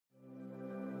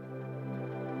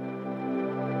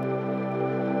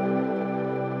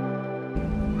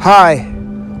Hi,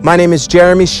 my name is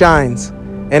Jeromie Shines,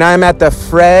 and I'm at the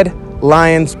Fred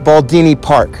Lyons Baldini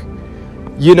Park.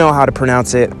 You know how to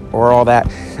pronounce it or all that.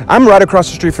 I'm right across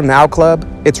the street from the Out Club.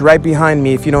 It's right behind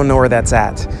me if you don't know where that's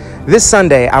at. This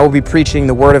Sunday, I will be preaching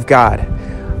the Word of God.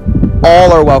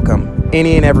 All are welcome,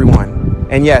 any and everyone.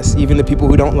 And yes, even the people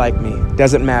who don't like me,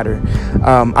 doesn't matter.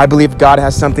 I believe God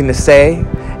has something to say,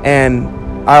 and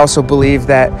I also believe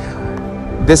that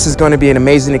this is going to be an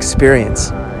amazing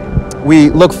experience.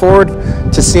 We look forward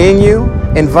to seeing you.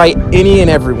 Invite any and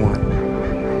everyone.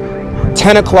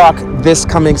 10 o'clock this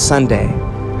coming Sunday.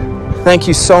 Thank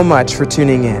you so much for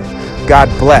tuning in. God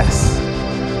bless.